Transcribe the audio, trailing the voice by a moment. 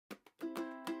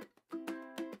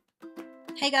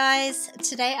Hey guys,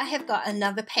 today I have got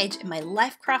another page in my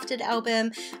Life Crafted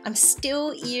album. I'm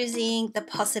still using the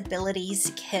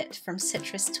Possibilities kit from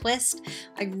Citrus Twist.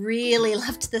 I really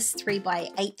loved this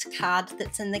 3x8 card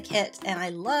that's in the kit, and I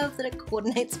love that it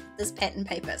coordinates with this pattern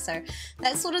paper. So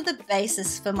that's sort of the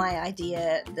basis for my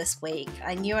idea this week.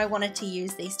 I knew I wanted to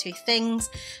use these two things.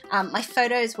 My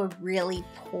photos were really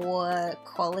poor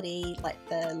quality, like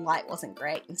the light wasn't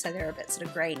great, and so they're a bit sort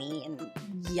of grainy and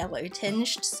yellow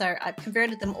tinged. So I've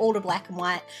converted them all to black and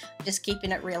white, just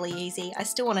keeping it really easy. I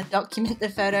still want to document the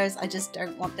photos, I just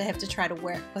don't want to have to try to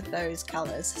work with those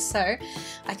colors. So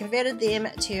I converted them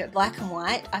to black and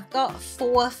white. I've got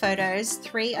 4 photos,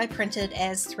 3 I printed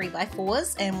as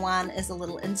 3x4s and 1 is a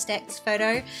little Instax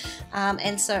photo.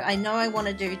 And so I know I want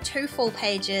to do 2 full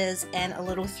pages and a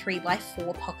little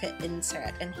 3x4 pocket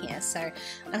insert in here. So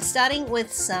I'm starting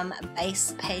with some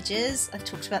base pages. I've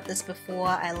talked about this before.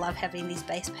 I love having these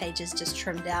base pages just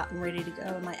trimmed out and ready to go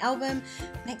in my album.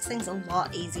 Makes things a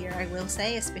lot easier, I will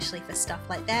say, especially for stuff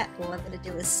like that. All I've got to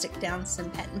do is stick down some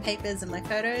pattern papers in my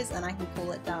photos and I can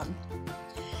call it done.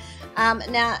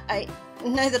 Now I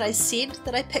know that I said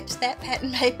that I picked that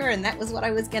pattern paper and that was what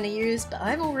I was going to use, but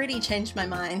I've already changed my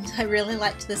mind. I really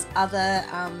liked this other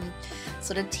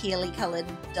sort of tealy coloured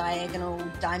diagonal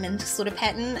diamond sort of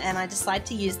pattern, and I decided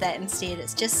to use that instead.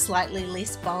 It's just slightly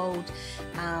less bold,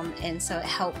 and so it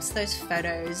helps those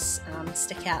photos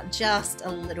stick out just a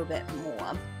little bit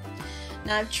more.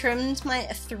 Now I've trimmed my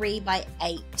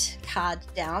 3x8 card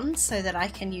down so that I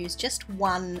can use just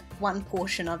one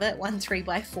portion of it, one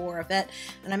 3x4 of it,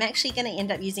 and I'm actually going to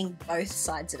end up using both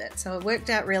sides of it, so it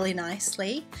worked out really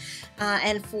nicely.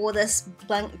 And for this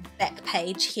blank back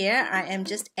page here, I am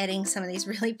just adding some of these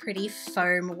really pretty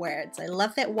foam words. I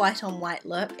love that white on white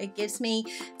look. It gives me,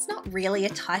 it's not really a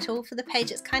title for the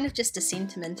page, it's kind of just a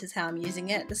sentiment is how I'm using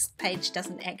it. This page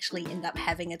doesn't actually end up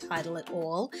having a title at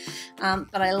all,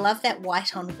 but I love that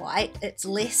white on white. It's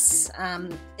less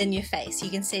in your face.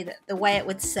 You can see that the way it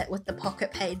would sit with the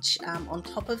pocket page on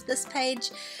top of this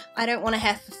page. I don't want to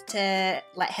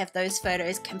have those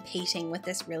photos competing with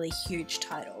this really huge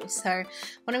title. So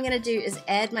what I'm going to do is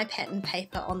add my pattern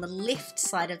paper on the left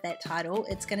side of that title.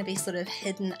 It's going to be sort of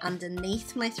hidden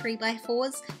underneath my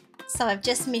 3x4s. So I've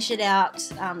just measured out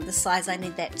the size I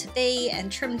need that to be and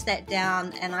trimmed that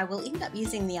down, and I will end up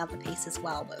using the other piece as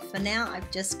well, but for now I'm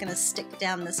just going to stick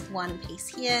down this one piece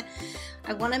here.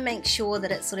 I want to make sure that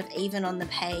it's sort of even on the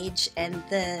page, and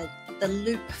the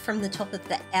loop from the top of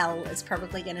the L is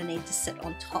probably going to need to sit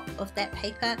on top of that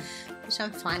paper, which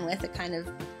I'm fine with. It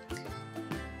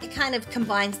kind of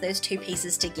combines those two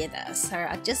pieces together. So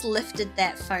I've just lifted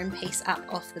that foam piece up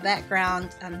off the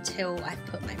background until I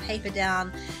put my paper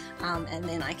down, and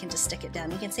then I can just stick it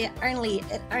down. You can see it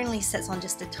only sits on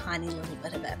just a tiny little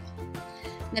bit of it.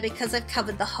 Now because I've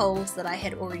covered the holes that I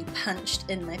had already punched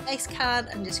in my base card,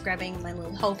 I'm just grabbing my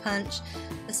little hole punch.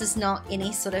 This is not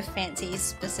any sort of fancy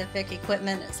specific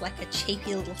equipment, it's like a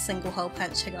cheapy little single hole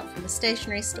punch I got from the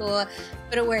stationery store,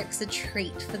 but it works a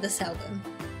treat for this album.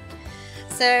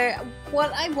 So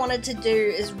what I wanted to do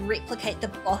is replicate the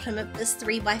bottom of this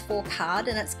 3x4 card,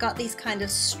 and it's got these kind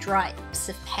of stripes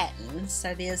of patterns.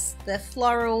 So there's the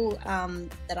floral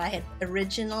that I had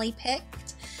originally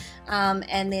picked,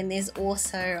 and then there's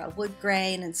also a wood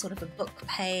grain and sort of a book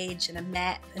page and a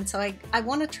map, and so I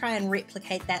want to try and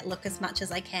replicate that look as much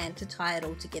as I can to tie it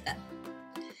all together.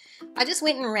 I just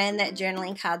went and ran that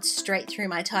journaling card straight through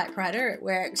my typewriter. It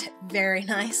worked very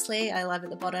nicely. I love at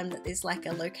the bottom that there's like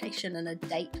a location and a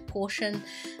date portion.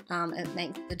 It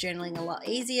makes the journaling a lot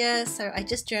easier. So I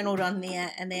just journaled on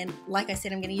there, and then like I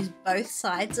said, I'm going to use both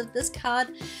sides of this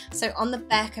card. So on the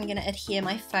back I'm going to adhere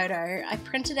my photo. I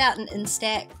printed out an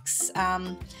Instax,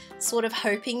 sort of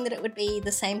hoping that it would be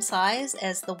the same size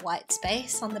as the white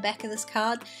space on the back of this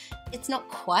card. It's not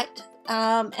quite.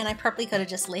 And I probably could have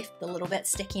just left the little bit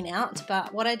sticking out,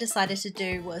 but what I decided to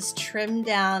do was trim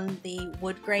down the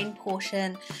wood grain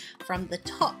portion from the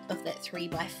top of that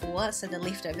 3x4, so the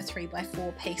leftover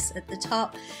 3x4 piece at the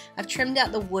top. I've trimmed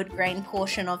out the wood grain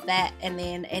portion of that and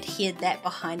then adhered that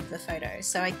behind the photo.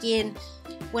 So again,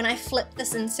 when I flip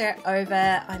this insert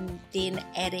over, I'm then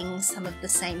adding some of the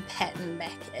same pattern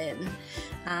back in,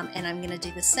 and I'm going to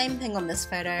do the same thing on this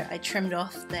photo. I trimmed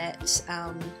off that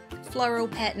floral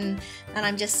pattern and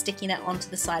I'm just sticking it onto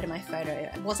the side of my photo.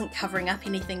 It wasn't covering up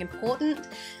anything important,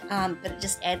 but it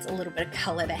just adds a little bit of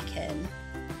colour back in.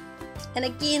 And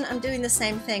again, I'm doing the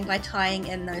same thing by tying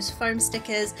in those foam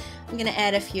stickers. I'm going to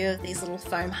add a few of these little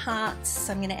foam hearts.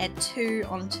 So I'm going to add 2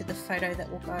 onto the photo that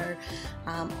will go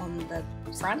on the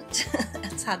front.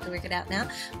 It's hard to work it out now.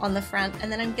 On the front.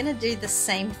 And then I'm going to do the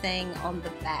same thing on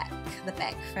the back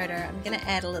photo. I'm going to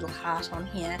add a little heart on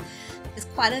here. There's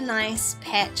quite a nice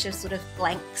patch of sort of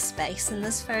blank space in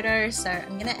this photo, so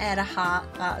I'm going to add a heart,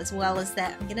 as well as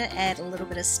that I'm going to add a little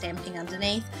bit of stamping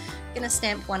underneath. I'm going to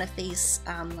stamp one of these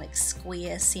like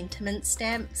square sentiment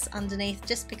stamps underneath,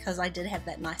 just because I did have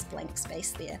that nice blank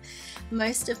space there.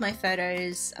 Most of my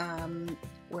photos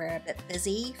were a bit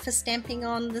busy for stamping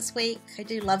on this week. I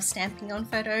do love stamping on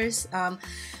photos,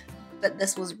 but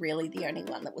this was really the only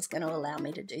one that was going to allow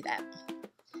me to do that.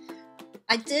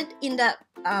 I did end up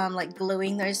like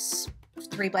gluing those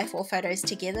 3x4 photos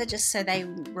together just so they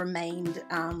remained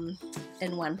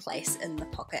in one place in the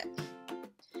pocket.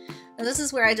 Now this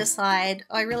is where I decide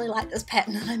I really like this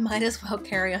pattern and I might as well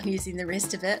carry on using the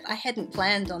rest of it. I hadn't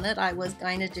planned on it. I was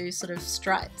going to do sort of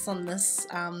stripes on this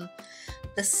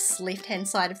this left hand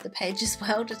side of the page as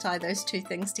well to tie those 2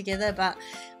 things together, but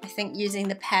I think using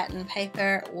the pattern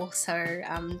paper also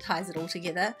ties it all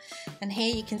together. And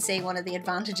here you can see one of the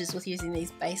advantages with using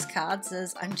these base cards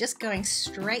is I'm just going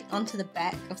straight onto the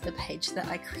back of the page that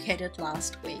I created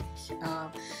last week.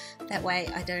 That way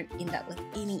I don't end up with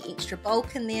any extra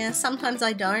bulk in there. Sometimes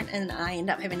I don't and I end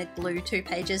up having to glue 2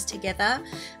 pages together,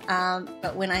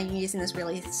 but when I'm using this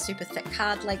really super thick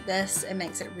card like this, it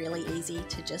makes it really easy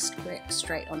to just work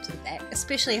straight onto the back,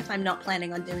 especially if I'm not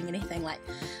planning on doing anything like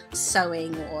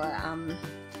sewing or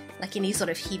like any sort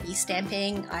of heavy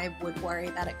stamping. I would worry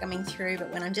about it coming through,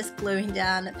 but when I'm just gluing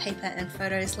down paper and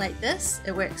photos like this,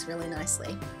 it works really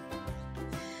nicely.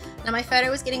 Now my photo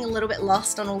was getting a little bit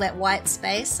lost on all that white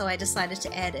space, so I decided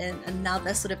to add in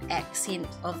another sort of accent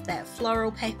of that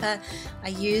floral paper. I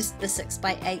used the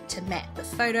 6x8 to mat the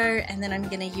photo, and then I'm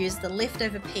going to use the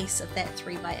leftover piece of that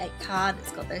 3x8 card.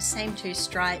 It's got those same 2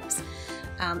 stripes,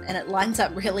 and it lines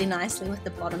up really nicely with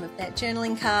the bottom of that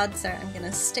journaling card, so I'm going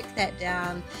to stick that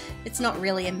down. It's not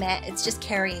really a mat, it's just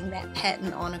carrying that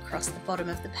pattern on across the bottom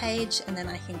of the page, and then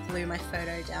I can glue my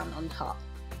photo down on top.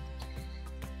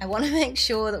 I want to make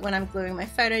sure that when I'm gluing my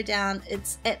photo down,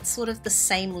 it's at sort of the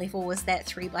same level as that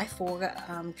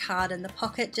 3x4 card in the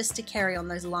pocket, just to carry on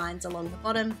those lines along the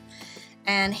bottom.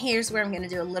 And here's where I'm going to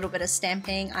do a little bit of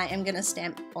stamping. I am going to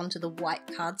stamp onto the white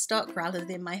cardstock rather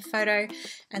than my photo,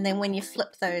 and then when you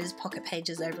flip those pocket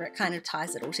pages over, it kind of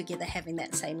ties it all together, having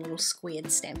that same little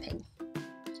squared stamping.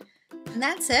 And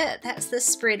that's it. That's the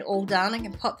spread all done. I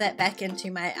can pop that back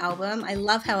into my album. I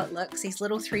love how it looks. These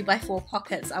little 3x4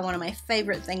 pockets are one of my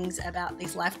favorite things about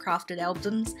these Life Crafted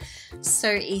albums.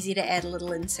 So easy to add a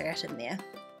little insert in there.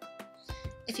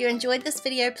 If you enjoyed this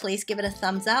video, please give it a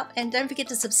thumbs up, and don't forget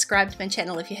to subscribe to my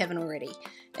channel if you haven't already.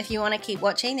 If you want to keep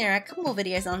watching, there are a couple more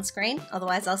videos on screen.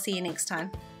 Otherwise, I'll see you next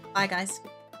time. Bye guys.